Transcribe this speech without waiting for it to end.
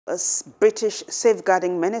British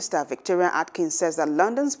Safeguarding Minister Victoria Atkins says that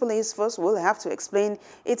London's police force will have to explain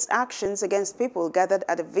its actions against people gathered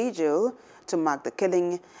at a vigil to mark the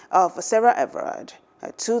killing of Sarah Everard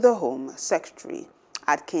to the Home Secretary.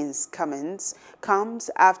 Atkins' comments comes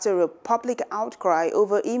after a public outcry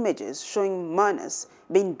over images showing mourners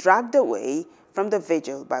being dragged away from the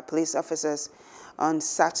vigil by police officers on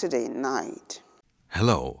Saturday night.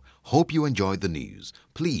 Hello, hope you enjoyed the news.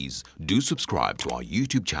 Please do subscribe to our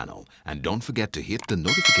YouTube channel and don't forget to hit the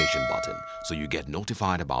notification button so you get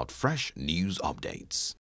notified about fresh news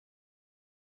updates.